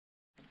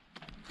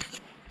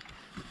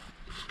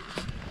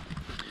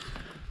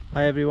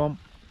Hi everyone,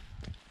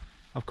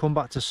 I've come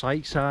back to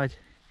Sykeside.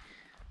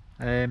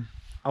 I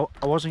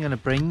wasn't going to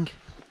bring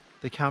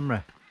the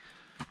camera.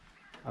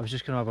 I was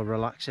just going to have a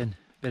relaxing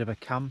bit of a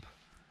camp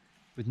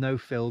with no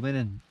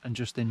filming and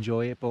just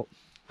enjoy it, but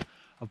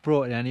I've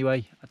brought it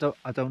anyway. I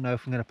don't know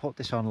if I'm going to put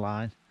this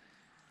online.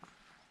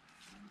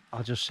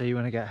 I'll just see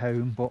when I get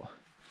home, but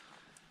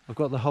I've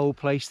got the whole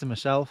place to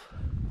myself.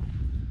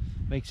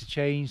 Makes a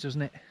change,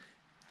 doesn't it?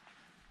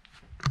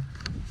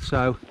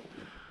 So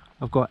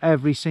I've got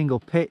every single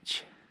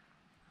pitch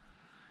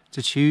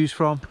to choose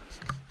from.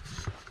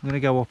 I'm going to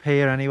go up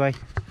here anyway.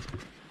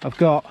 I've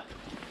got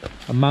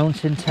a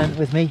mountain tent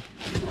with me,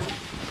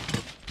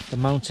 the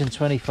Mountain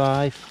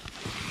 25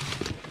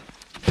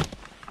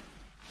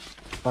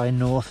 by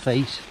North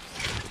Face.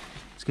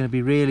 It's going to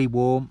be really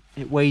warm.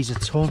 It weighs a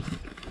ton,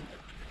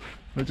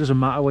 but it doesn't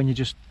matter when you're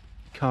just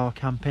car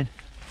camping.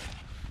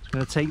 I'm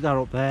going to take that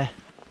up there.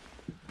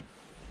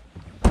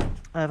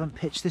 I haven't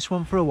pitched this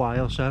one for a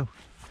while, so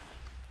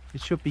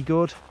it should be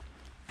good.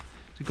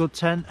 It's a good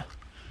tent.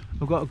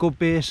 I've got a good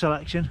beer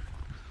selection.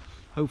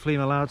 Hopefully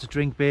I'm allowed to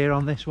drink beer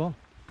on this one.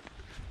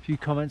 A few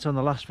comments on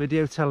the last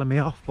video telling me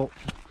off, but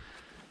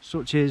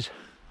such is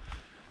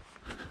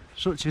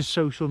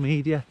social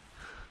media.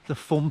 The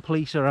fun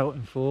police are out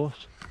in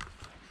force.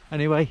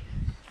 Anyway,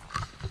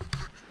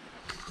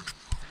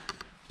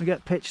 we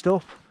get pitched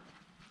up.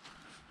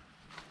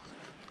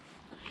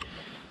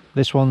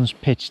 This one's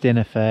pitched in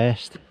at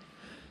first.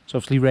 It's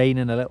obviously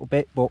raining a little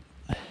bit, but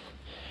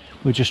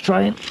we'll just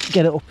try and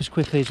get it up as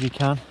quickly as we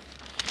can.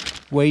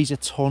 Weighs a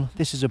ton.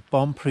 This is a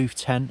bomb-proof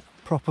tent,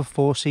 proper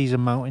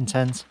four-season mountain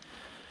tent.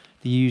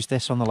 They use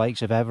this on the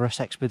likes of Everest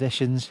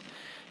expeditions.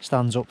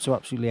 Stands up to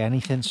absolutely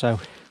anything. So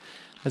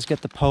let's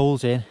get the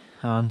poles in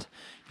and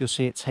you'll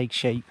see it take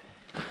shape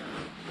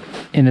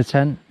in a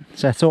tent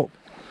set up.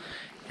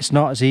 It's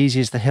not as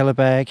easy as the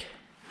Hilleberg,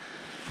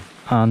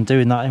 and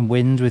doing that in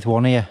wind with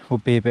one ear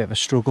would be a bit of a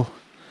struggle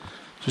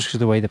just because of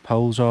the way the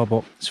poles are,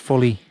 but it's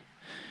fully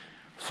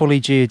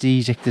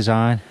geodesic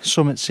design.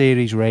 Summit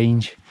Series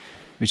range,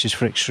 which is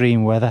for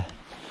extreme weather.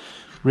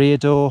 Rear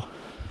door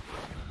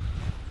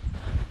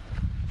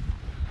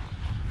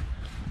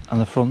and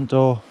the front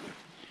door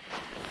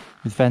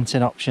with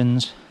venting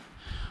options.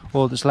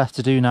 All that's left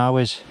to do now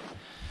is,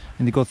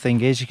 and the good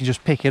thing is, you can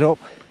just pick it up,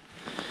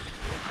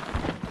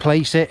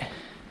 place it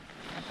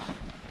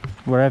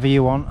wherever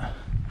you want.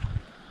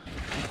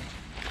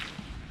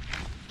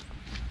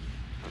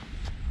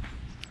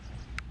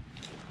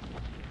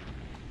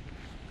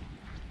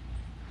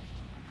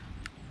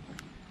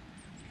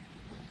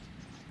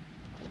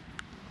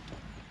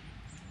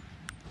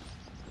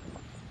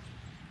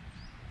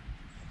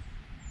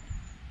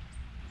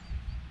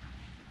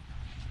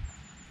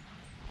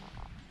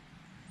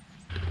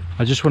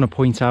 I just want to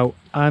point out,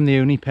 I'm the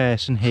only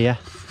person here,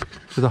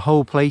 so the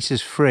whole place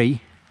is free.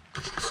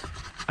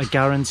 I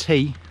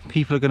guarantee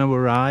people are going to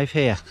arrive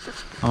here.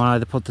 I'll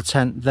either put the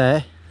tent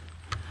there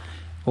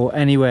or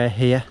anywhere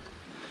here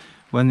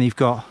when they've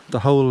got the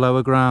whole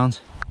lower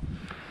ground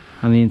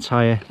and the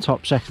entire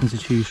top section to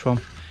choose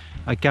from.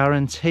 I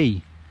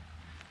guarantee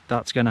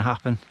that's going to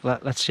happen.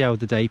 Let's see how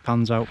the day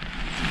pans out.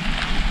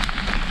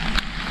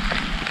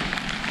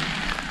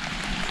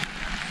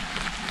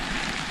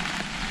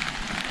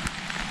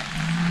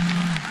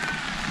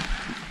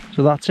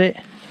 So that's it,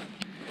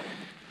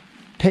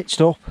 pitched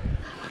up.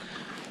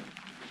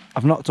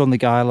 I've not done the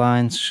guy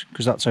lines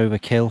because that's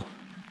overkill.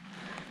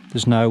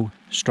 There's no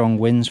strong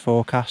winds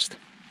forecast.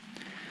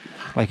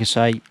 Like I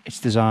say, it's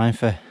designed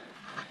for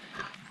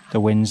the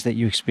winds that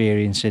you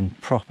experience in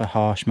proper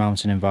harsh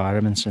mountain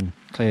environments, and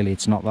clearly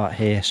it's not that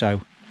here,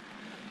 so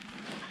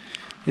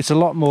it's a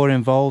lot more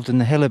involved than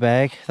the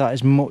Hilleberg. That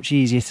is much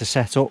easier to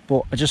set up,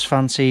 but I just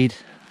fancied,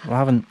 well, I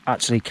haven't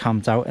actually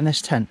camped out in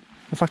this tent.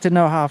 In fact, I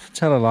know I have,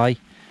 tell a lie,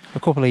 a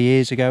couple of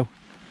years ago,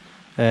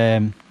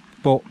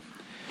 but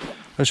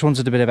I just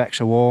wanted a bit of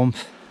extra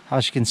warmth.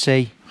 As you can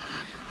see,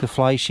 the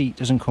fly sheet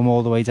doesn't come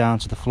all the way down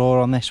to the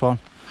floor on this one,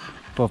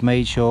 but I've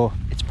made sure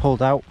it's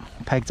pulled out,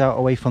 pegged out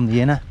away from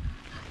the inner.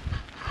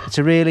 It's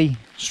a really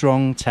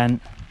strong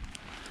tent.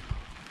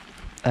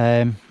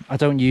 I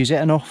don't use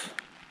it enough.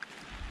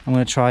 I'm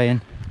going to try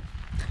and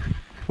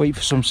wait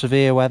for some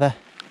severe weather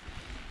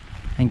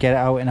and get it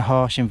out in a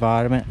harsh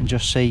environment and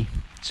just see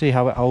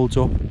how it holds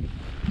up.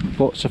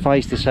 But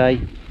suffice to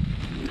say,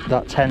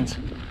 that tent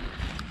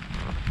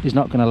is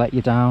not going to let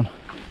you down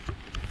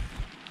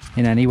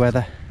in any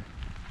weather.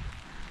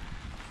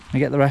 I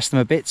get the rest of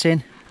my bits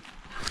in.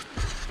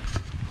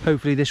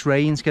 Hopefully this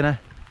rain's going to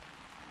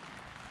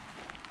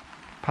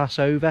pass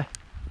over.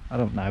 I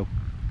don't know.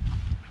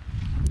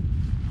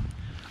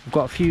 I've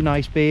got a few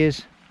nice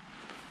beers,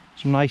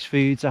 some nice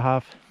food to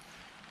have,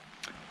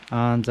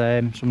 and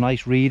some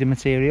nice reading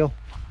material.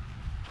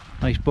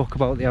 Nice book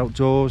about the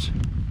outdoors.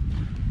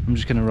 I'm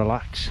just going to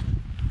relax.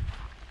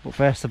 But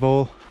first of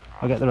all,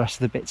 I'll get the rest of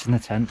the bits in the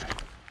tent.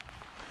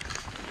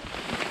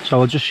 So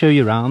I'll just show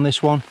you around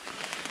this one.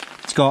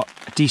 It's got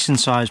a decent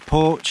sized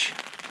porch,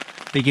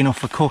 big enough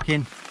for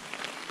cooking,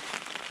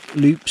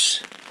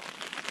 loops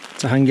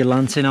to hang your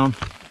lantern on,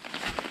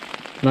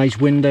 Nice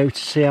window to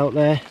see out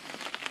there.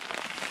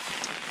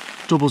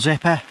 Double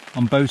zipper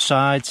on both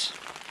sides.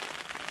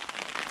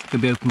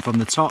 Can be open from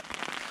the top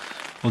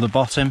or the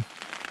bottom.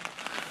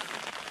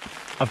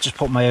 I've just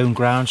put my own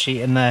ground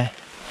sheet in there.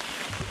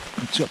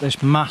 It's got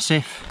this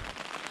massive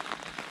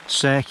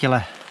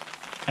circular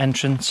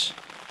entrance.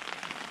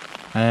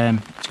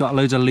 It's got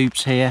loads of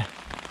loops here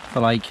for,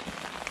 like,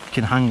 you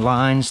can hang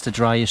lines to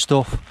dry your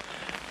stuff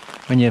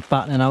when you're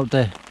battening out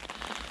the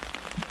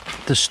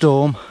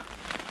storm,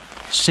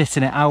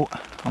 sitting it out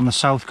on the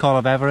south col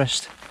of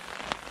Everest.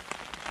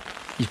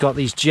 You've got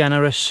these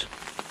generous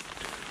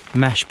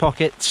mesh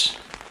pockets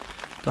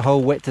the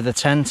whole width of the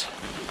tent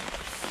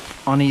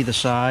on either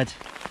side,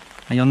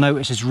 and you'll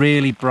notice it's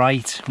really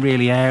bright,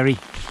 really airy.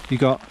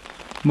 You've got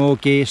more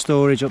gear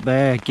storage up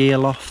there, gear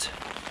loft.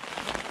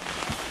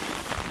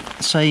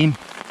 Same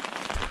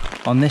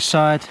on this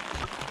side.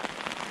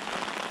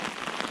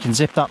 You can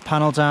zip that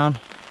panel down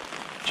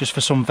just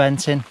for some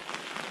venting,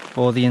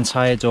 or the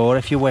entire door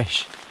if you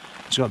wish.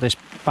 It's got this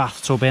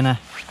bathtub inner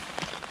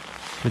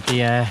with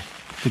the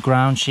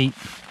ground sheet.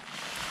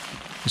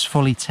 It's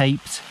fully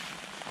taped.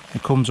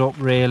 It comes up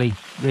really,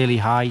 really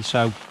high.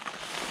 So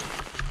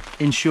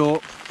in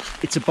short,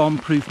 it's a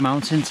bomb-proof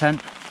mountain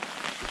tent.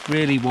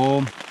 Really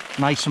warm,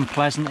 nice and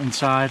pleasant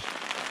inside.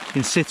 You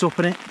can sit up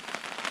in it.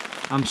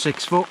 I'm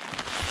 6 foot.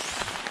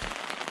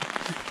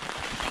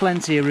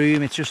 Plenty of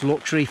room. It's just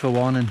luxury for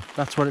one, and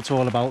that's what it's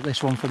all about,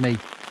 this one for me.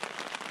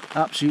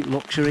 Absolute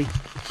luxury.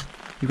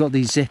 You've got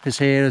these zippers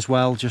here as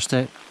well, just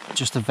to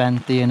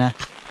vent the inner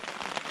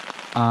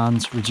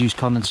and reduce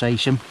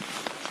condensation.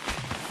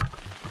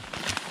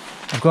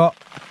 I've got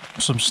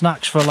some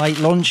snacks for a light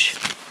lunch.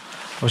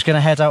 I was going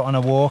to head out on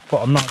a walk,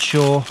 but I'm not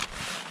sure.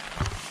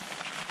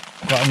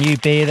 I've got a new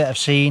beer that I've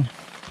seen,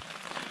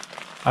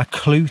 a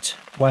Clute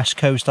West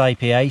Coast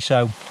IPA,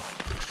 so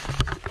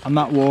I'm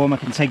that warm I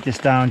can take this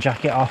down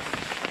jacket off.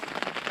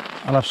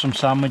 I'll have some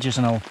sandwiches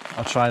and I'll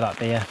try that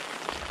beer.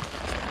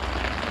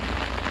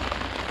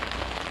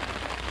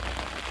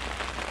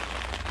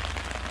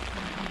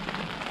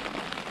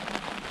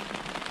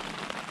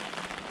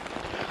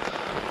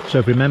 So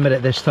if you remembered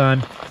it this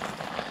time,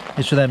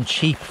 it's for them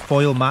cheap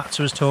foil mats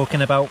I was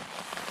talking about.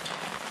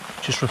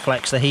 Just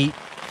reflects the heat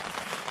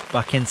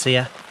back into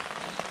you.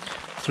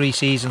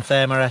 3-season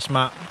Thermarest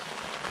mat.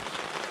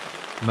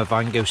 My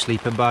Vango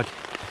sleeping bag.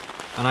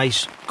 A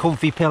nice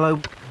comfy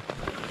pillow,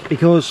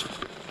 because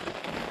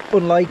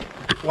unlike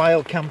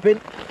wild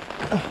camping,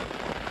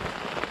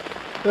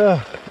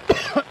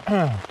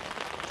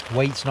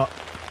 weight's not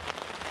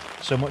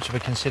so much of a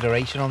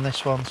consideration on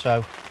this one,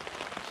 so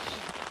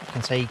I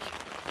can take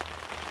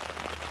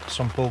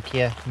some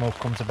bulkier, more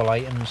comfortable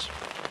items.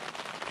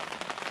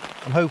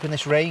 I'm hoping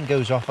this rain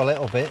goes off a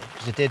little bit,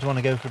 because I did want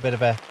to go for a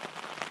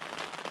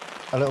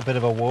little bit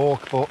of a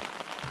walk, but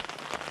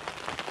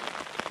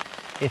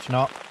if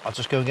not, I'll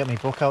just go and get my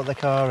book out of the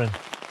car and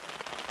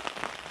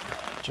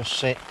just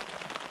sit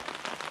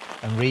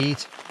and read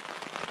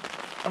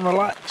and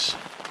relax.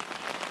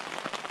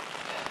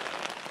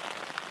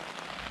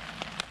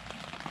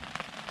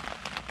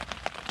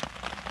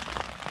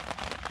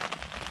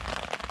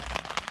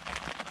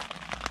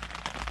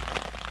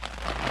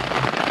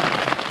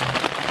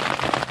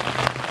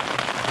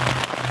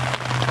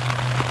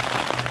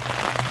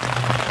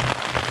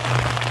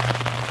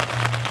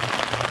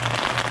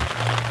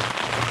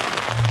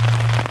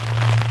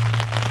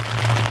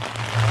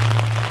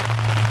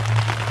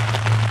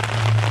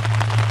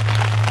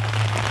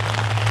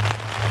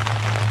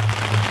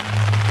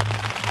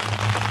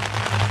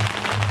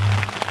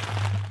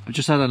 I've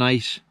just had a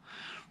nice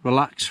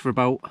relax for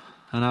about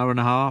an hour and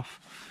a half,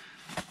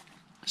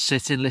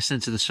 sitting, listening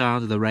to the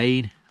sound of the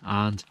rain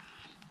and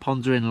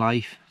pondering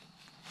life.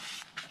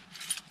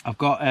 I've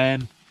got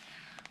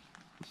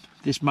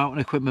this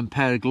mountain equipment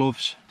pair of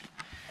gloves,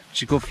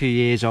 which are a good few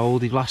years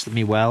old. They've lasted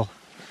me well,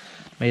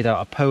 made out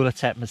of Polar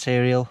Tech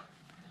material,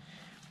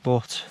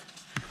 but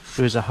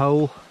there is a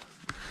hole.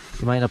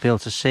 You might not be able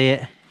to see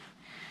it.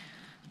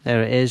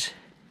 There it is.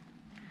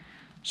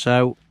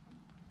 So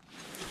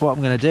what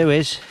I'm going to do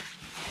is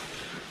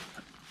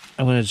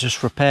I'm going to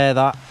just repair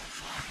that,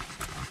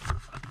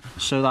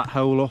 sew that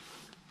hole up,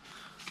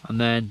 and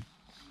then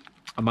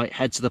I might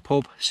head to the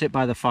pub, sit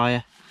by the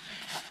fire,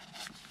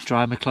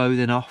 dry my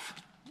clothing off.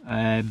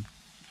 You've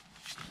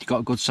got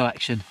a good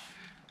selection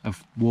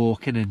of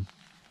walking and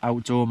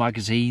outdoor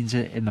magazines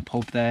in the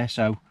pub there,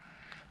 so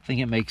I think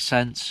it makes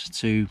sense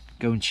to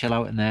go and chill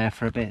out in there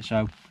for a bit.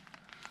 So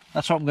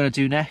that's what I'm going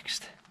to do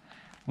next.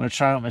 I'm going to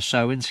try out my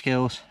sewing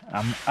skills.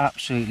 I'm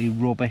absolutely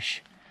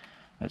rubbish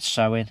at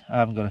sewing. I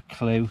haven't got a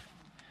clue,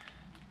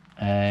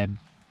 but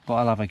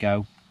I'll have a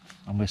go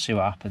and we'll see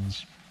what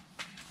happens.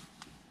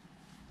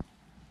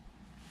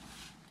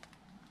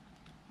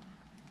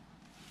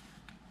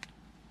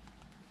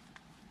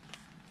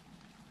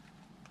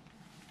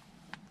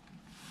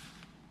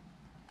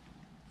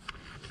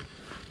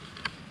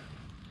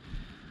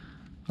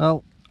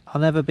 Well,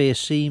 I'll never be a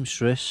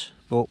seamstress,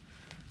 but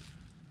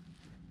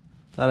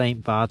that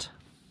ain't bad.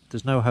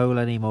 There's no hole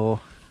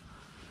anymore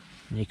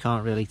and you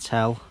can't really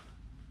tell.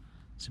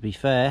 to be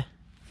fair.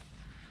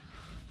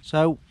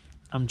 So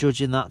I'm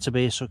judging that to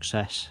be a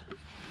success.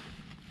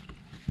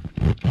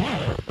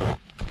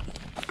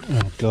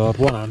 Oh God,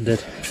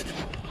 one-handed.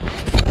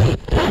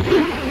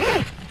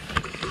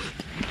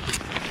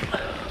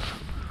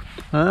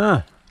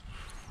 Ah,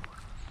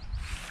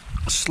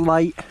 a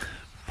slight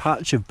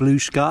patch of blue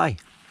sky.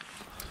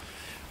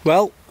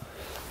 Well,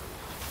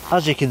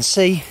 as you can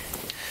see,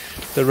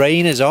 the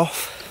rain is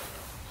off.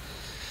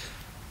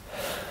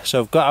 So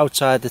I've got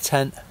outside the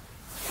tent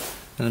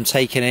and I'm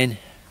taking in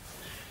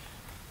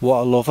what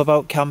I love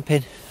about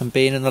camping and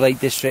being in the Lake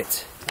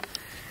District.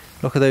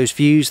 Look at those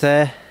views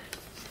there.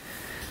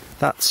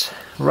 That's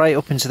right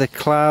up into the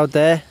cloud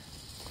there.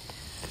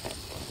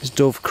 There's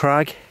Dove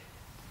Crag.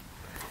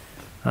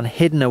 And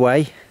hidden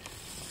away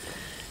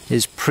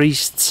is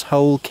Priest's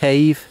Hole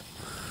Cave.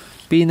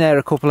 Been there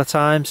a couple of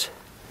times.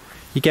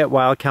 You get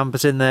wild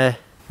campers in there.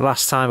 The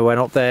last time I went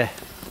up there,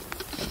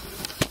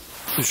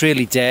 it was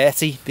really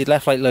dirty. They'd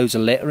left like loads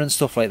of litter and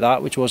stuff like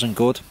that, which wasn't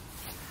good.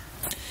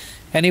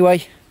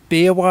 Anyway,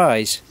 beer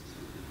wise,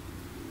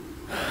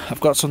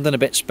 I've got something a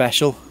bit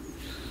special.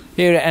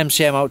 Here at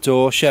MCM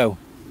Outdoor Show,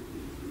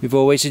 we've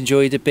always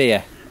enjoyed a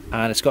beer,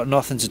 and it's got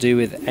nothing to do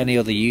with any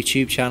other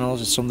YouTube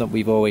channels. It's something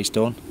we've always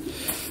done.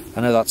 I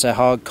know that's a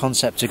hard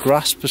concept to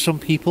grasp for some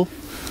people.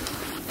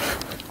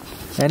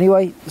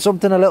 Anyway,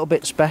 something a little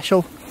bit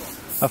special.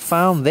 I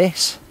found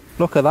this.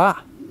 Look at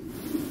that.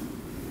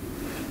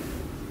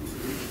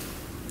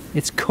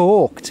 It's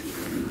corked.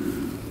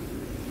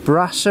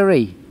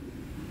 Brasserie.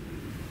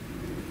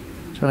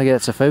 Trying to get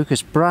it to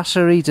focus.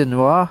 Brasserie de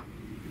Noir.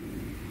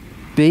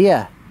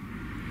 Beer.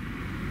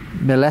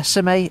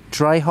 Millesime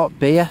dry hop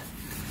beer.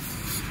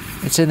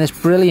 It's in this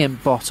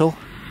brilliant bottle.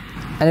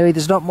 Anyway,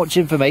 there's not much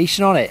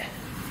information on it.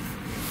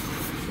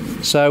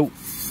 So,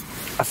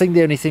 I think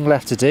the only thing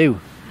left to do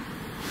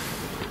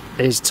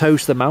is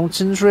toast the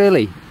mountains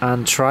really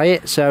and try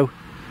it. So,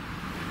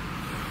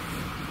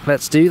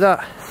 let's do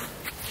that.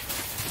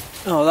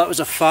 Oh, that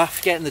was a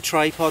faff getting the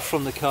tripod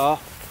from the car.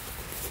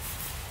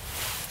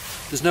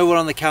 There's no one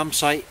on the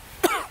campsite,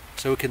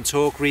 so we can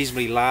talk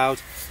reasonably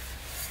loud.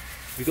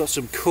 We've got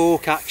some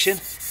cork action.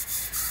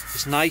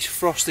 This nice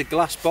frosted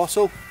glass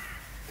bottle.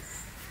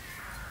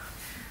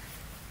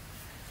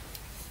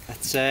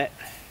 Let's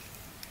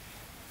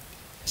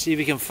see if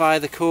we can fire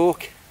the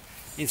cork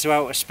into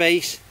outer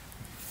space.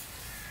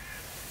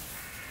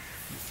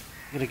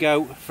 I'm going to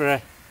go for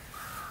a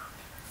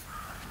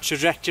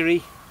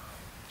trajectory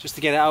just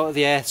to get it out of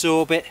the Earth's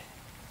orbit.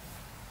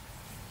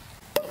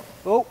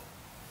 Oh!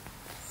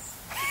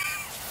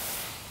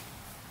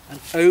 And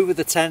over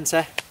the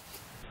tenter.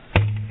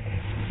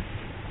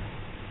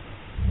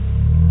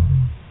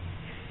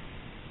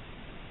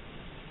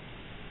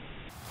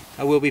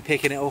 I will be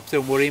picking it up,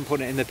 don't worry, and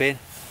putting it in the bin.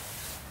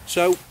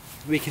 So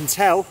we can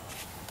tell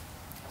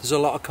there's a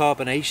lot of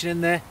carbonation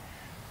in there.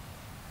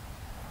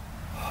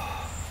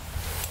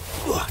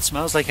 Oh, it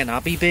smells like an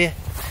Abbey beer.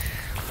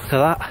 Look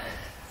at that.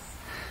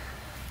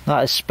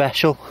 That is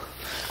special.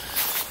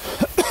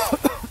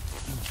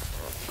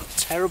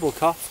 Terrible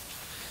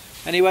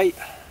cough. Anyway,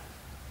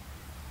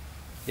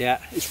 yeah,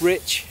 it's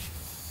rich.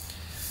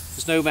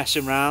 There's no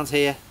messing around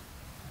here.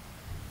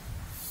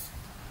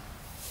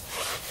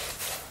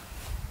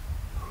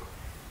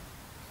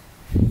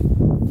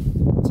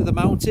 To the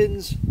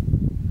mountains,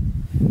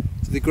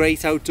 to the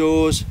great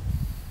outdoors,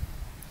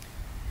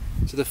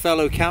 to the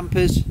fellow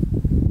campers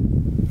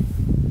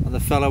and the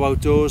fellow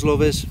outdoors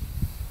lovers,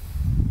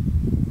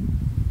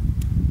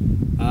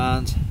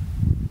 and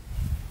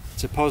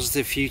to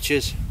positive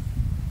futures.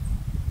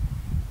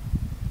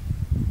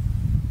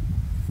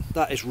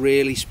 That is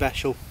really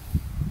special.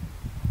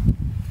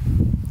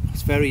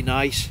 It's very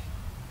nice.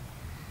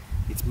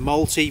 It's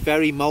malty,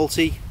 very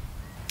malty.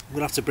 I'm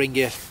gonna have to bring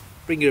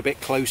you a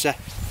bit closer.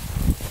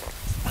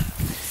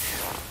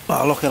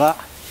 Oh, look at that.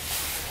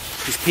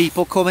 There's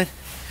people coming.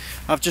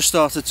 I've just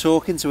started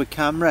talking to a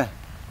camera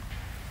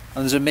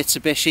and there's a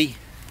Mitsubishi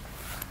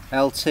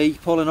LT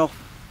pulling up.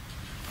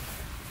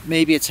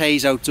 Maybe it's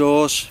Hayes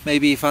Outdoors,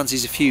 maybe he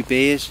fancies a few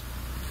beers.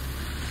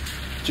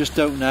 Just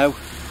don't know.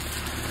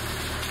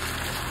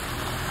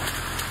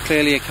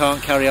 Clearly I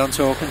can't carry on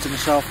talking to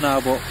myself now,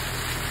 but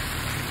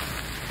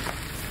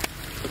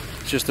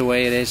it's just the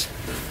way it is.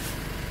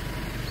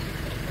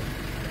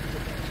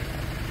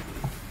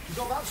 You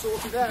got that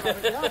sorted there,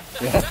 haven't you?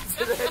 Yeah.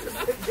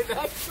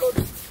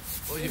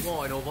 What is it,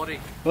 wine or body?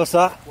 What's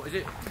that? What is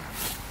it?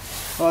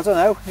 Well, I don't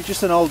know, it's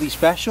just an oldie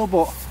special,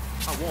 but...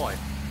 Oh, wine?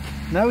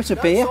 No, it's a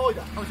beer. Oh, it's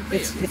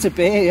a beer? It's a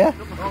beer, yeah.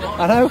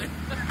 I know.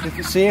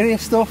 It's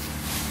serious stuff.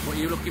 What are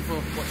you looking for?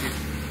 Watching?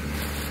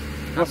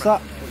 What's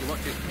that? What are you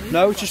watching?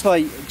 No, just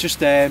like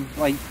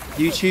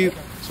YouTube.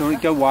 So we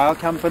go wild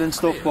camping and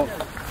stuff, but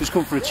just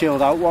come for a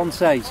chilled out one,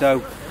 say.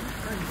 So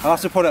I'll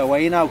have to put it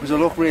away now because I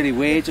look really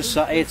weird just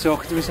sat here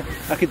talking to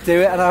myself. I could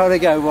do it an hour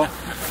ago, but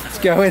it's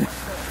going.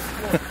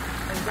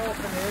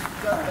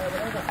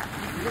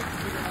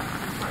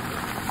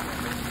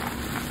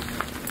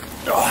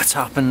 Oh, it's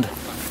happened.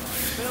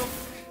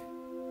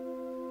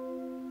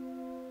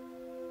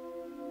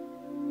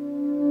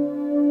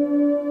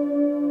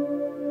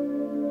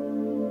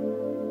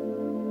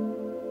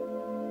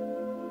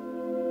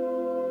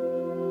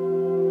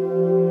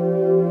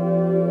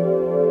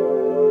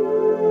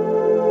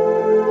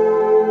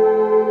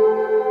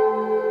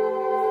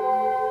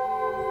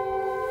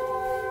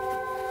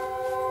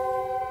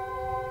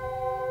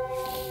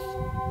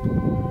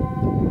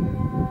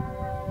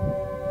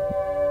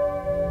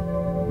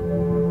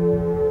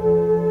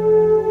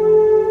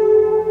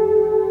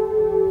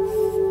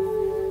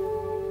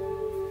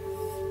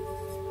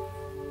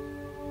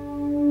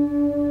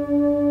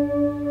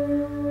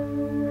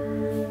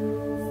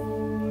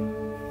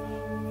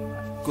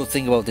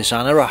 thing about this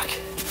Anorak,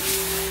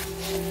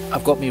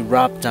 I've got my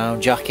wrap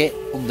down jacket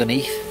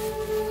underneath,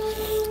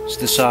 so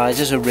the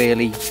sizes are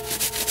really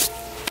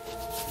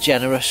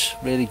generous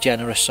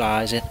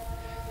sizing.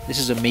 This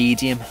is a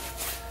medium,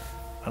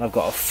 and I've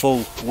got a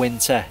full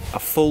winter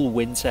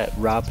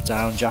wrap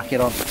down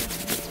jacket on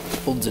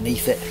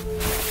underneath it,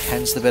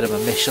 hence the bit of a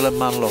Michelin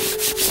man look,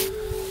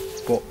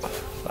 but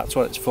that's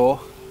what it's for.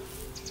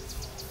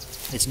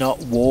 It's not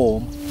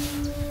warm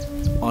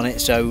on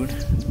its own,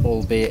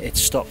 albeit it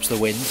stops the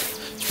wind,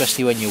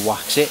 especially when you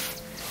wax it,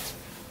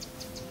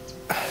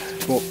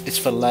 but it's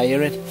for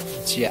layering.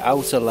 It's your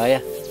outer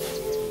layer.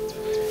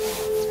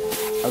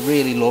 I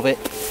really love it.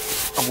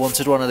 I've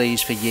wanted one of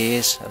these for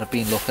years, and I've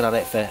been looking at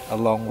it for a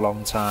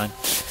long time,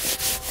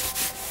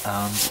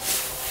 and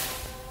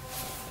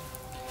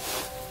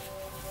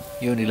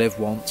you only live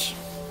once,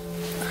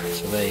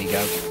 so there you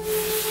go.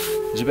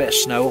 There's a bit of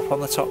snow up on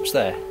the tops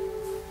there.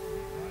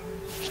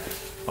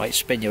 Might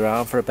spin you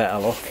around for a better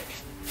look.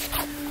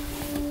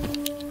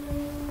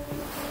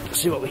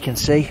 See what we can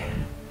see.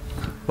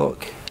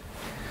 Look,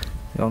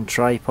 you're on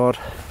tripod,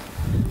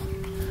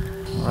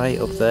 right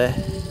up there.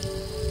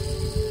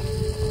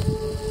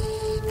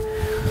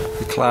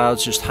 The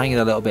clouds just hanging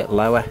a little bit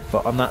lower,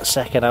 but on that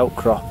second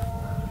outcrop,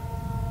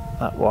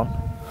 that one,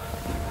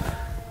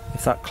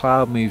 if that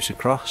cloud moves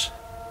across,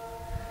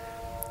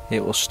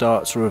 it will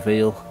start to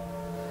reveal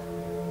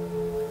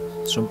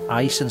some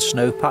ice and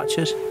snow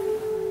patches.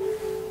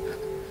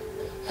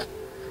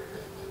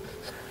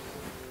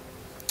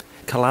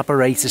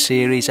 Collaborator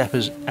series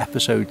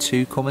episode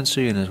 2 coming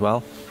soon as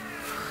well.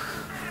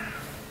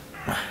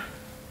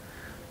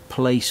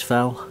 Place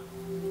fell.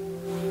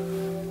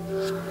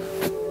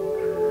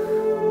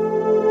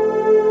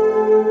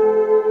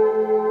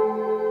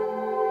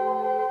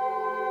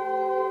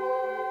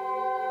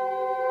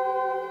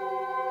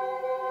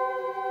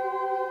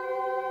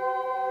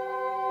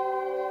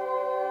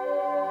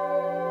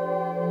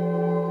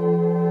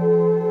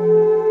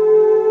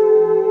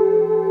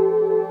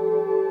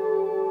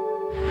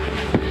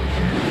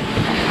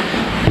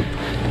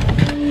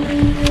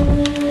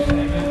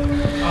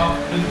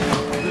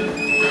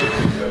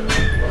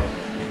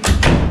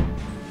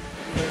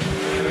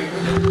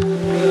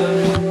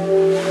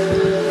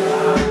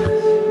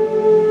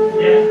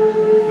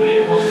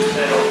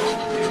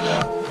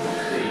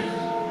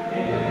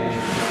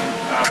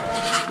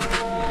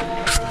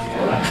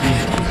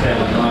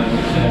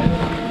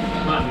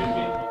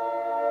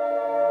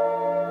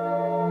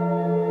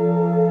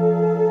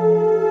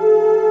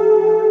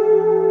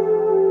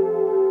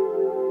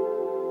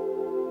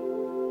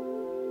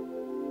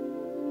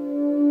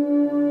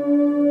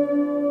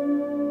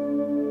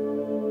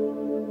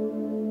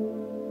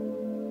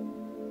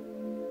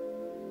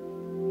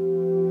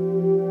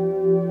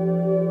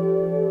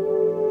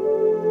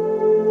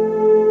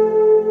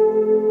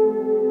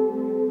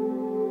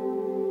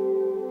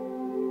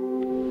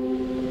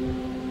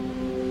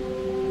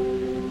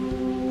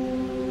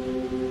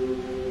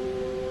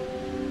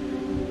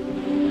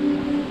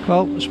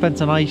 Well,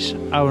 spent a nice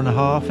hour and a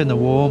half in the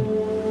warm.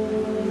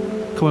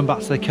 Coming back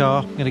to the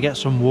car, I'm going to get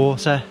some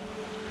water,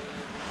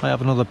 might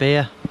have another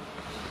beer,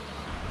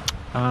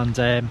 and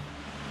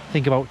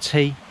think about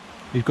tea.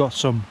 We've got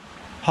some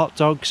hot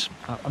dogs.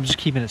 I'm just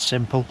keeping it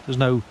simple. There's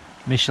no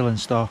Michelin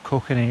star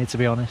cooking here, to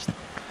be honest.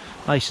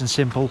 Nice and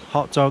simple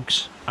hot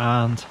dogs,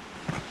 and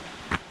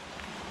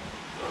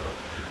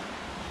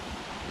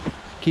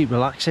keep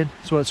relaxing.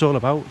 That's what it's all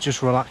about,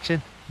 just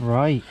relaxing.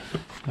 Right,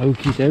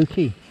 okie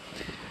dokie.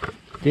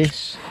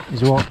 This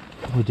is what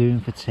we're doing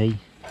for tea.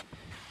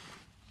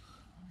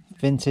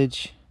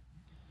 Vintage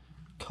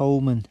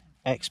Coleman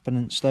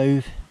Exponent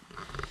stove,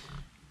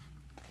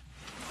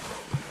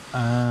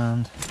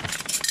 and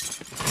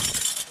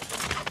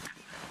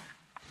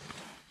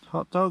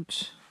hot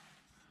dogs.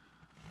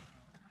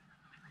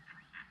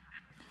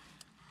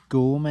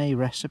 Gourmet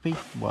recipe,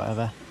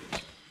 whatever.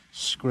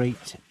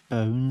 Scraped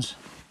bones.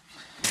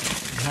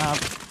 We have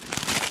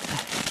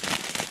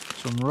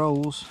some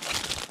rolls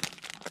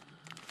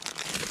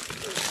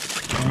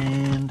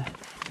and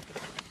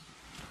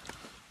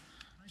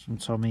some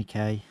Tommy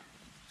K.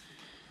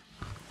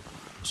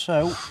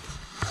 So,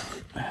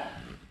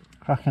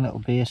 cracking little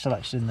beer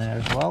selection in there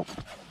as well.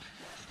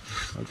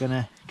 We're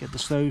gonna get the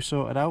stove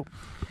sorted out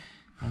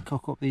and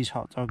cook up these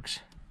hot dogs.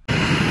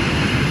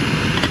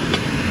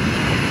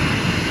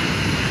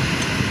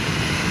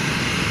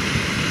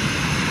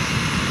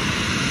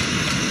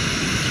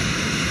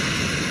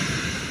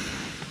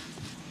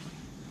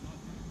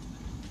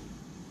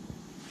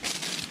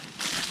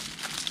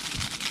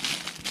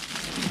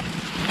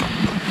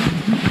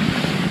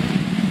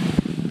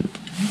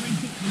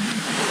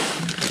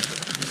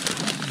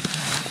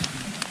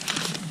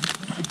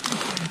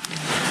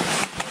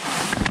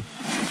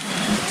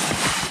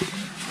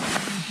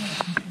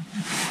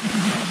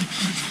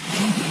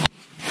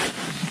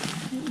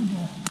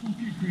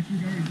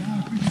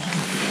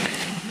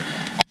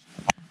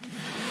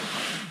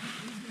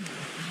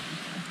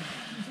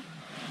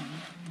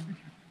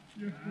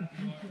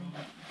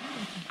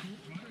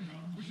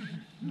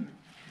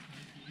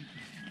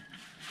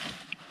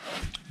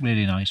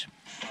 Really nice.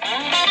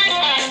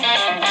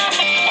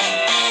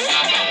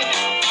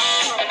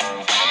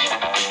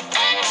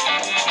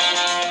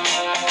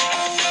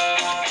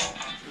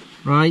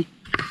 Right,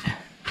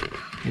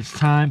 it's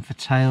time for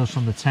Tales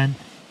from the Tent.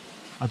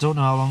 I don't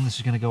know how long this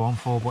is going to go on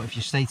for, but if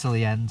you stay till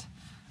the end,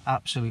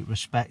 absolute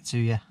respect to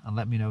you, and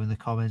let me know in the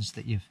comments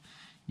that you've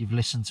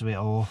listened to it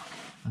all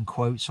and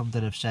quote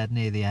something I've said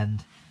near the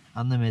end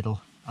and the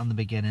middle and the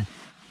beginning,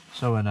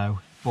 so I know,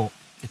 but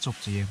it's up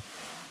to you.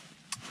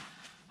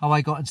 How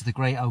I got into the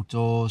great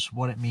outdoors,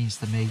 what it means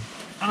to me,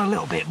 and a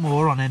little bit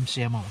more on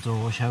MCM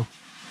Outdoor Show.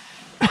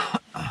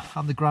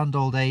 I'm the grand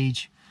old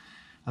age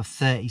of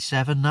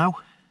 37 now,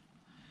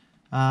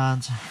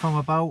 and from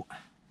about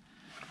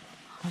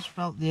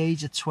the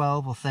age of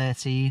 12 or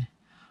 13,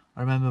 I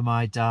remember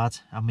my dad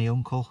and my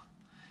uncle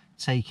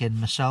taking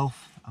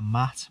myself and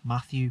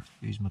Matthew,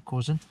 who's my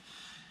cousin,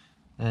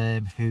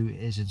 who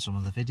is in some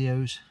of the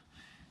videos,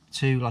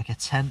 to like a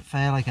tent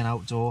fair, like an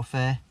outdoor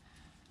fair.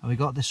 And we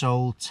got this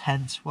old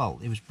tent, well,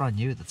 it was brand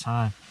new at the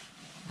time.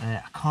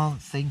 I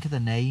can't think of the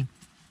name,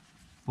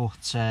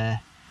 but it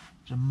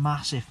was a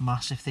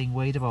massive thing,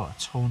 weighed about a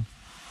ton.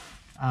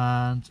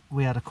 And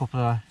we had a couple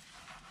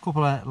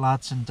of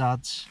lads and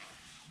dads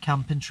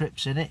camping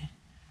trips in it,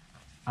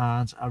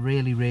 and I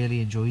really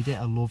enjoyed it.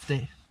 I loved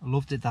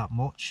it that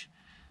much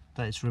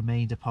that it's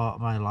remained a part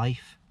of my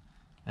life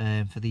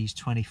for these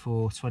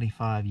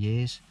 25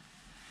 years.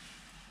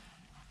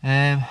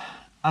 As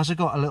I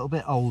got a little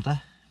bit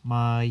older,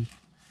 my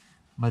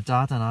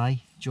dad and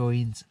I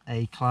joined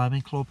a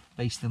climbing club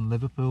based in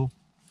Liverpool.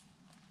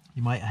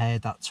 You might have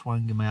heard that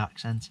twang in my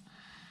accent.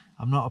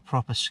 I'm not a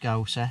proper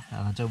Scouser,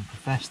 and I don't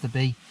profess to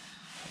be,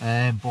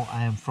 but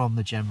I am from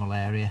the general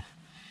area.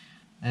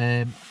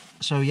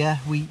 So yeah,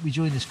 we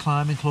joined this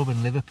climbing club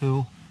in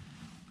Liverpool,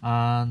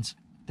 and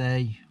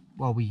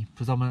we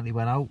predominantly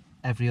went out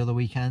every other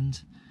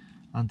weekend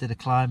and did a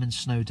climb in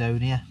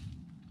Snowdonia.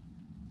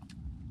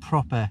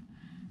 Proper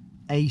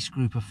ace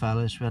group of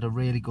fellas. We had a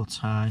really good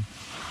time.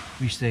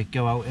 We used to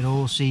go out in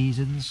all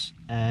seasons,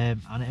 and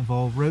it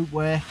involved rope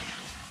work.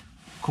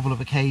 A couple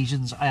of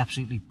occasions I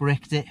absolutely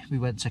bricked it. We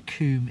went to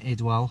Coombe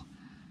Idwell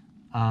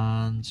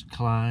and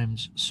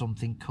climbed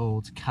something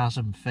called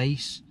Chasm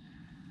Face,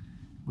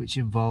 which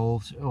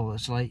involved,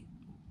 it's like,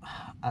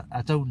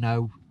 I don't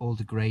know all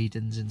the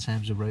gradings in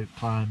terms of rope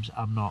climbs.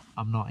 I'm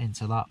not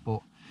into that,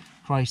 but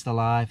Christ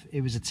alive,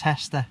 it was a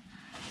tester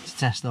to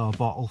test our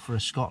bottle for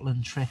a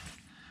Scotland trip,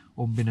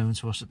 unbeknown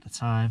to us at the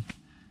time.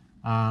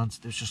 And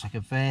there was just like a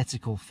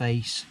vertical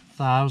face,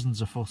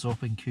 thousands of foot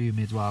up in Coombe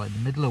Idwell in the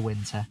middle of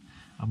winter,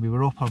 and we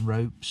were up on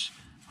ropes,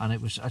 and I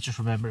just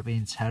remember it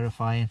being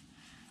terrifying.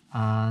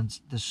 And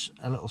there's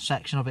a little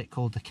section of it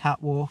called the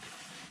catwalk,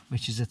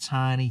 which is a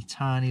tiny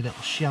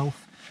little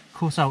shelf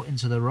cut out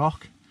into the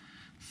rock,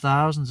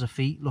 thousands of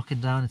feet looking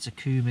down into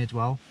Coombe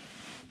Idwell.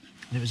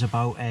 And it was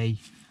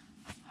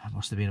it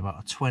must have been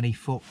about a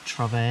 20-foot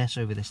traverse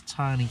over this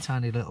tiny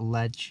little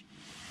ledge.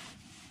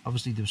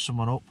 Obviously there was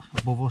someone up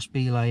above us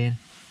belaying,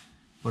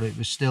 but it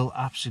was still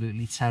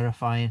absolutely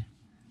terrifying,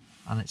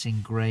 and it's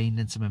ingrained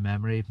into my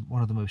memory.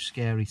 One of the most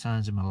scary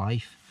times in my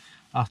life.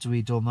 After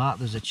we'd done that,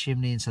 there's a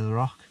chimney into the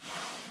rock.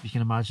 You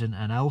can imagine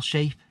an L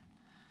shape,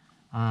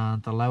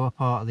 and the lower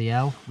part of the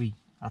L, we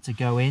had to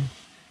go in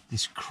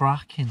this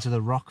crack into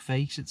the rock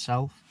face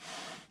itself,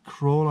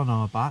 crawl on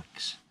our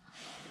backs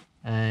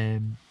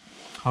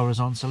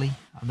horizontally,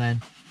 and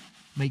then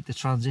make the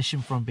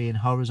transition from being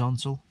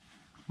horizontal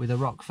with a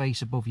rock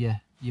face above your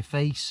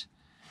face.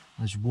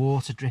 There's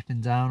water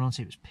dripping down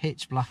onto it. It was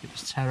pitch black, it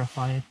was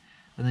terrifying.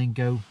 And then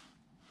go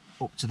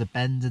up to the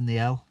bend in the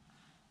L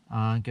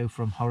and go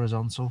from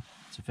horizontal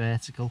to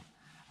vertical,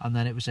 and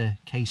then it was a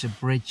case of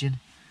bridging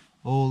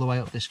all the way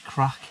up this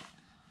crack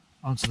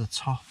onto the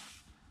top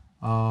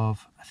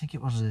of, I think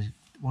it was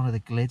one of the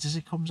glids as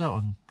it comes out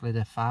on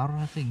Glider Fowler,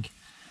 I think.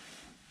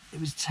 It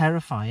was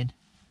terrifying.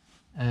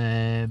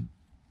 I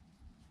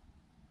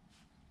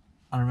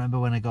remember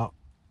when I got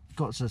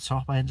to the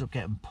top, I ended up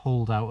getting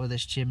pulled out of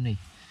this chimney,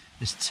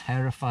 this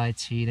terrified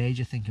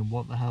teenager thinking,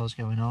 what the hell is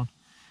going on?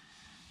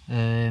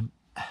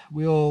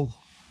 We all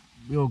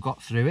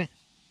got through it.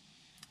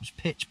 It was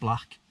pitch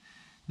black.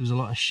 There was a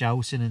lot of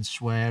shouting and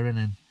swearing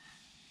and,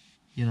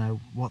 you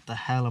know, what the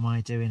hell am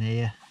I doing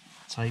here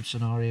type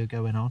scenario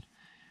going on.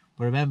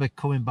 But I remember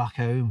coming back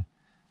home,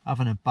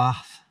 having a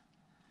bath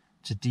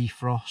to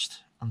defrost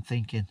and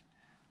thinking,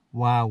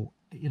 wow,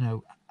 you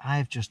know,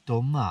 I've just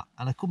done that.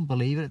 And I couldn't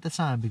believe it at the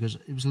time, because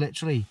it was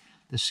literally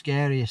the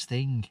scariest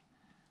thing.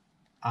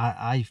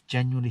 I've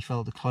genuinely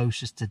felt the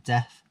closest to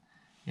death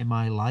in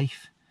my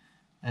life.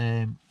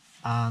 And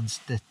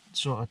the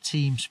sort of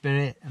team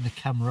spirit and the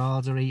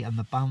camaraderie and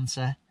the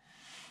banter,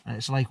 and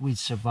it's like we'd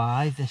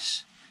survived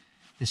this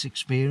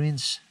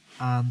experience,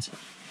 and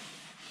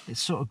it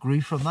sort of grew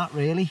from that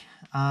really.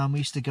 We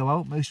used to go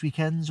out most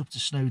weekends up to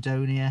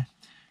Snowdonia,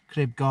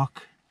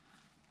 Cribgoch,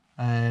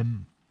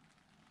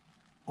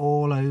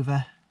 all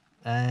over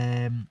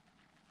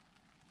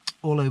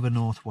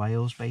North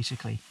Wales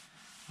basically,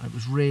 and it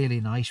was really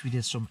nice. We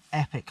did some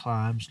epic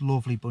climbs,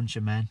 lovely bunch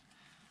of men,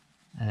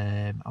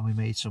 and we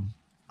made some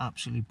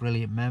absolutely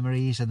brilliant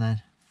memories. And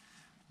then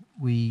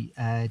we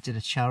did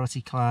a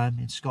charity climb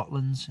in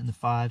Scotland in the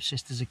Five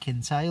Sisters of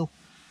Kintail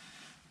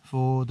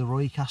for the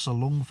Roycastle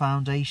Lung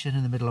Foundation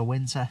in the middle of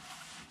winter.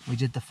 We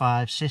did the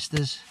Five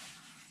Sisters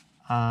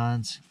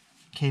and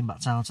came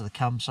back down to the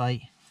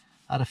campsite,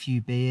 had a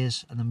few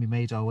beers, and then we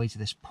made our way to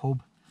this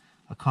pub.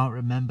 I can't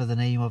remember the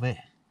name of it.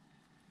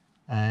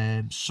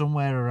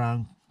 Somewhere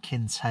around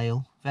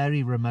Kintail,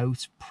 very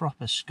remote,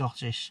 proper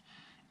Scottish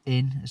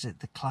inn. Is it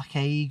the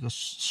Clackaig or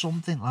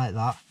something like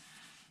that?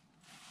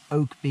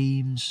 Oak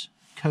beams,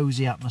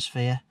 cosy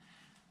atmosphere,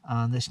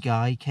 and this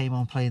guy came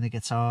on playing the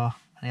guitar,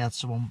 and he had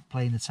someone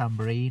playing the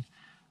tambourine,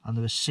 and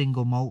there was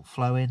single malt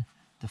flowing.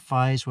 The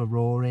fires were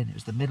roaring. It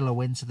was the middle of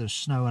winter. There was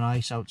snow and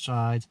ice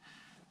outside,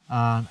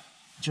 and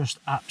just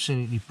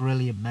absolutely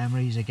brilliant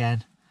memories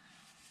again.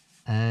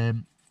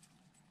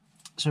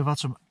 So we've had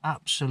some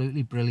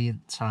absolutely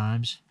brilliant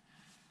times.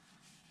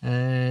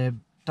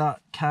 That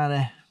kind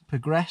of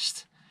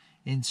progressed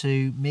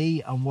into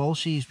me and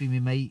Walshy, who's been my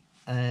mate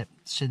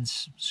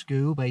since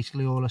school,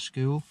 basically all of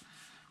school.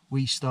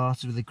 We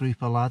started with a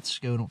group of lads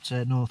going up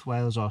to North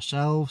Wales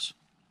ourselves,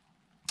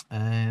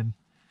 and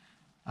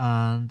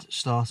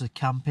started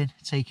camping,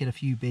 taking a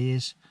few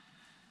beers,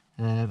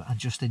 and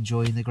just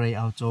enjoying the great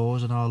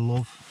outdoors. And our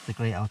love for the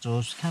great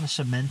outdoors was kind of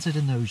cemented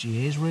in those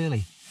years,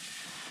 really.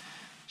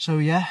 So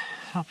yeah,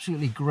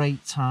 absolutely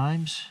great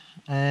times.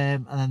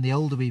 And then the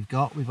older we've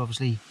got, we've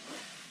obviously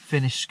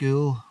finished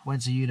school,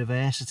 went to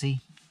university.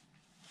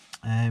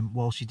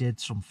 Walshy did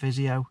some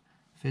physio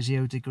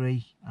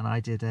degree, and I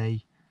did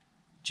a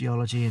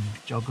geology and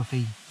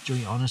geography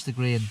joint honours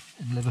degree in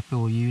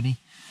Liverpool Uni.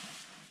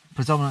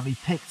 Predominantly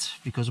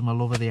picked because of my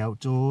love of the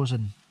outdoors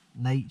and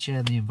nature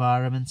and the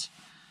environment.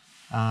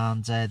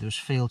 And there was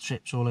field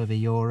trips all over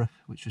Europe,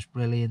 which was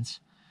brilliant,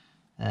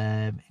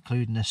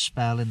 including a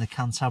spell in the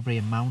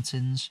Cantabrian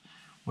Mountains,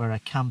 where I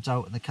camped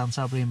out in the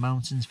Cantabrian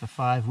Mountains for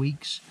 5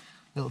 weeks,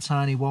 little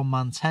tiny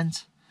one-man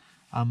tent,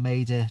 and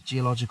made a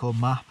geological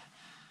map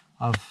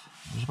of,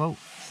 it was about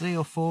 3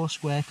 or 4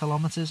 square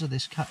kilometres of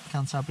this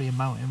Cantabrian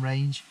mountain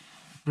range.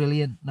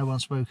 Brilliant. No one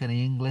spoke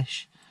any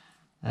English.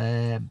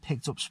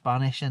 Picked up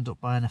Spanish, ended up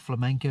buying a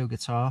flamenco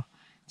guitar,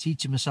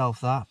 teaching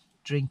myself that,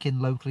 drinking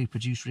locally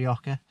produced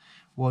Rioja,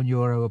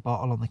 €1 a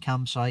bottle on the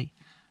campsite,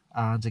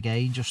 and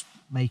again just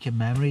making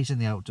memories in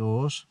the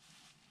outdoors.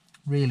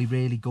 Really,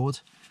 really good.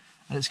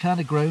 And it's kind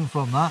of grown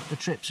from that. The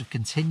trips have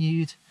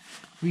continued.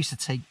 We used to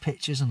take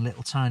pictures and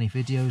little tiny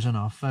videos on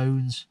our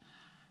phones,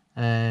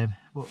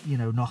 but you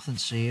know, nothing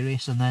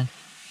serious. And then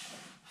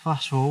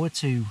fast forward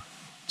to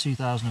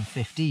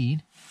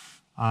 2015,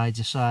 I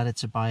decided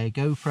to buy a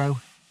GoPro,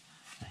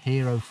 a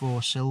Hero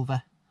 4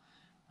 Silver,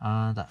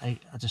 and I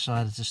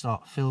decided to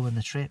start filming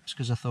the trips,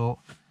 because I thought,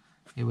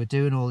 you were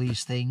doing all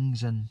these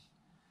things, and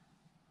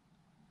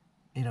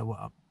you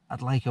know,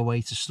 I'd like a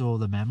way to store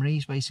the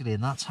memories, basically.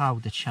 And that's how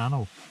the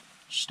channel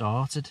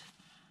started,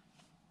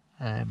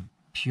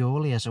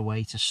 purely as a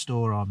way to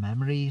store our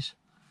memories.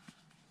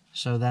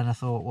 So then I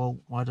thought, well,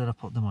 why don't I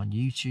put them on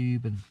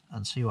YouTube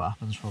and see what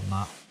happens from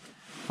that.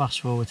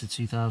 Fast forward to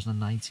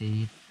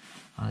 2019,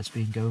 and it's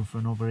been going for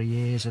a number of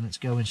years, and it's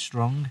going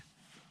strong.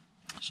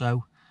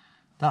 So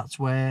that's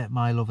where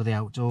my love of the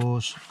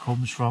outdoors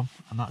comes from,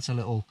 and that's a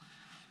little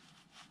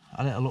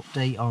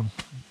update on,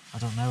 I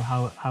don't know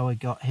how I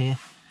got here,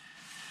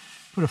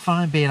 but I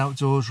find being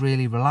outdoors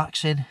really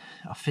relaxing.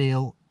 I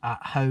feel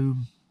at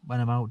home when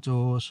I'm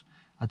outdoors.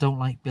 I don't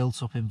like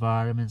built up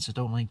environments. I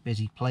don't like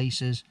busy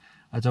places.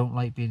 I don't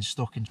like being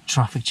stuck in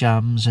traffic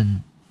jams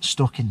and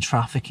stuck in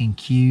traffic and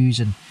queues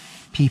and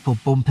people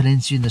bumping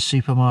into you in the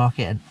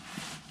supermarket. And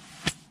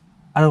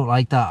I don't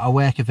like that. I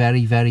work a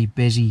very, very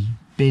busy,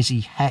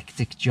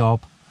 hectic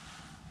job,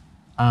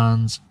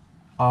 and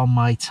on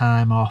my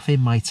time off, in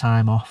my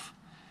time off,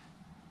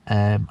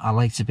 I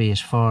like to be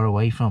as far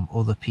away from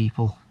other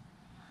people.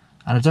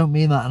 And I don't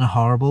mean that in a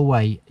horrible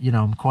way. You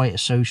know, I'm quite a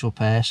social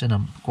person.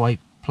 I'm quite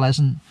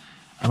pleasant.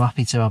 I'm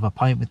happy to have a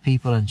pint with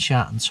people and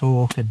chat and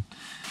talk.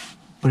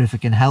 But if I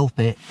can help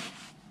it,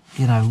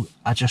 you know,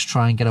 I just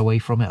try and get away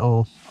from it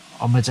all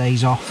on my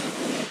days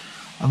off.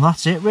 And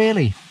that's it,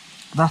 really.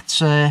 That's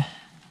kind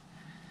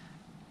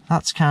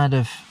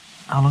of,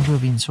 how long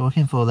have we been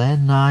talking for there?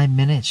 9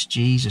 minutes.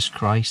 Jesus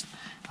Christ.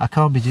 I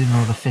can't be doing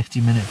another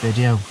 50-minute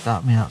video.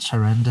 That's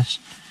horrendous.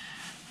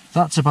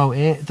 That's about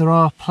it. There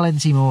are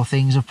plenty more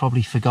things I've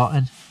probably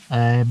forgotten,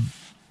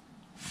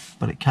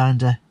 but it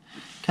kind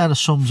of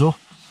sums up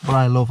what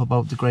I love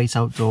about the great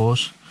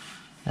outdoors,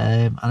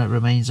 and it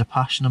remains a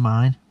passion of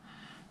mine,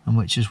 and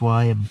which is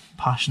why I'm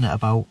passionate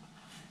about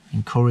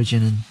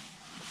encouraging and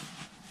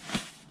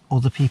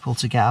other people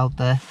to get out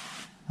there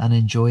and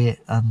enjoy it,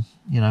 and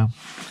you know,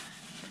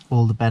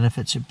 all the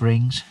benefits it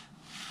brings.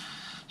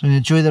 So I'm going to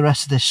enjoy the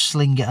rest of this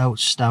Sling It Out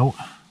stout,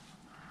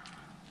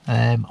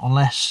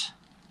 unless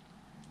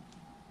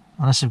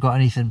I've got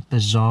anything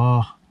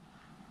bizarre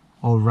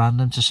or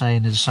random to say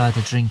and I decide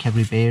to drink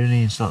every beer in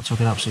here and start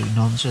talking absolute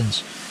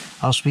nonsense.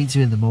 I'll speak to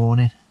you in the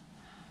morning.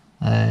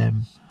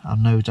 And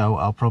no doubt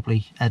I'll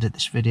probably edit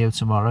this video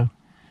tomorrow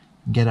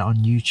and get it on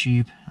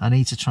YouTube. I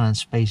need to try and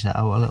space it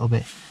out a little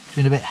bit. It's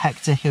been a bit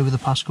hectic over the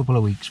past couple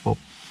of weeks, but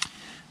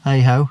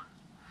hey ho.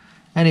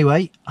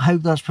 Anyway, I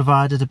hope that's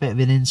provided a bit of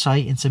an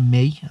insight into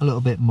me a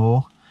little bit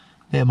more,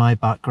 a bit of my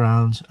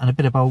background, and a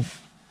bit about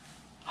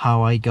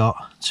how I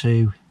got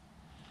to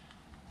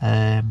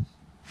my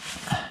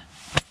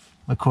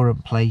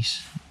current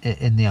place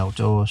in the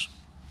outdoors.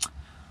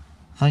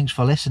 Thanks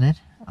for listening,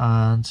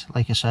 and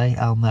like I say,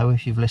 I'll know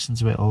if you've listened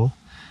to it all,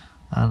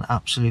 and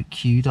absolute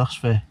kudos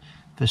for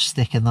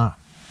sticking that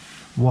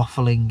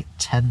waffling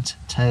tent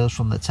tales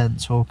from the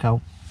tent talk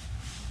out.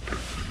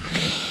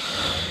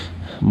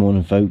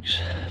 Morning folks,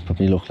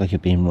 probably look like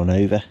I've been run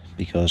over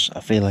because I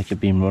feel like I've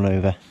been run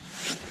over.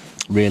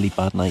 Really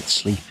bad night's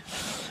sleep,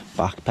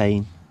 back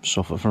pain,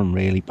 suffer from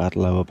really bad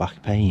lower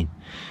back pain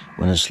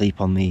when I sleep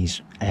on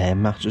these air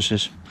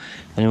mattresses.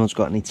 If anyone's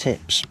got any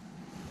tips,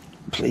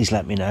 please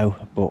let me know,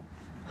 but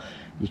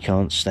you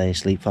can't stay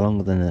asleep for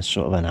longer than a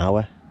sort of an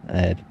hour.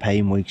 The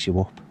pain wakes you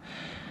up,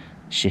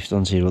 shift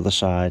onto your other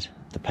side,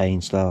 the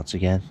pain starts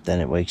again, then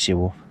it wakes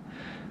you up.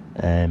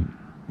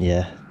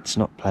 Yeah, it's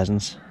not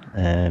pleasant,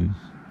 and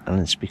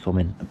it's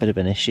becoming a bit of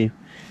an issue,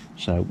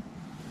 so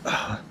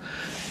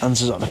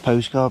answers on a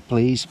postcard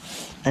please.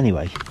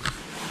 Anyway,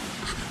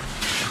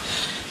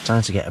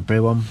 time to get a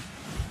brew on.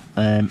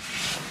 I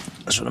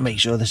just want to make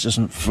sure this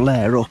doesn't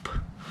flare up,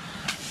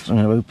 so I'm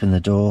going to open the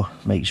door,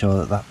 make sure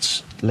that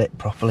that's lit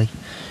properly,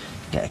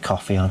 get a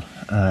coffee on,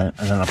 and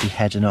then I'll be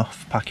heading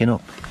off, packing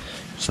up,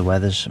 so the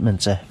weather's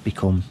meant to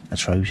become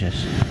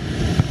atrocious.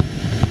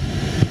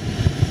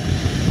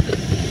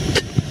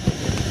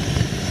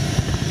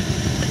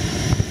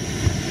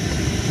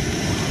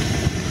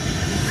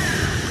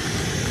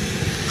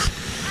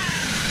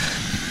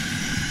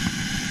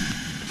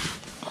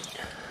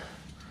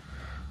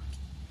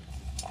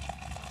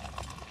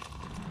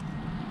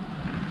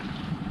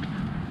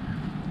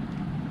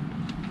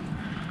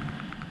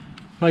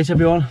 Right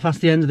everyone, that's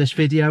the end of this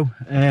video.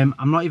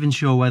 I'm not even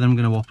sure whether I'm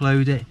going to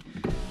upload it.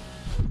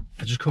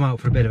 I just come out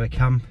for a bit of a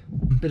camp,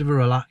 a bit of a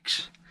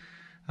relax,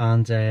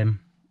 and I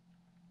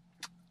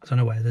don't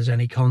know whether there's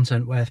any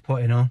content worth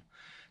putting on.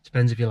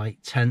 Depends if you like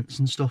tents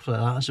and stuff like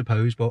that, I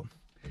suppose, but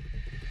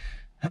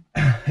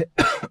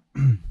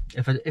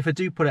if I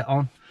do put it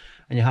on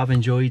and you have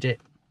enjoyed it,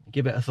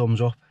 give it a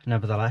thumbs up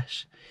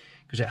nevertheless,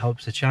 because it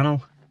helps the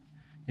channel.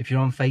 If you're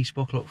on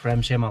Facebook, look for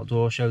MCM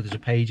Outdoor Show, there's a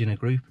page and a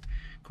group.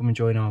 Come and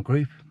join our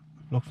group.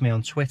 Look for me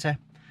on Twitter,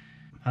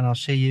 and I'll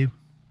see you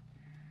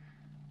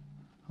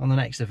on the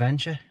next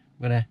adventure.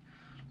 I'm going to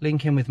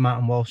link in with Matt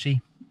and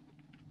Walshy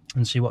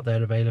and see what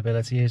their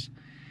availability is.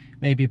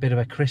 Maybe a bit of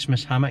a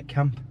Christmas hammock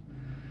camp.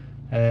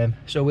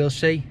 So we'll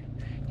see.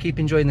 Keep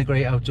enjoying the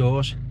great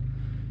outdoors.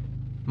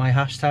 My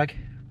hashtag,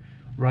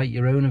 write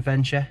your own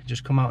adventure.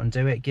 Just come out and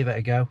do it, give it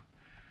a go.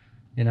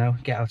 You know,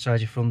 get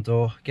outside your front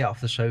door, get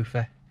off the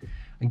sofa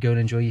and go and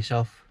enjoy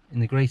yourself in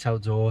the great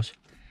outdoors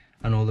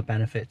and all the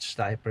benefits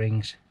that it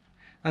brings.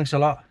 Thanks a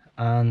lot,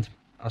 and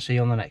I'll see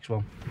you on the next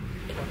one.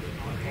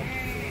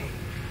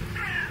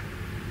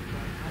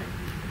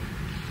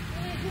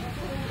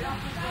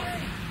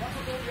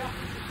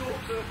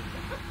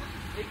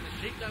 Even the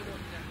sheep don't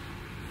want that.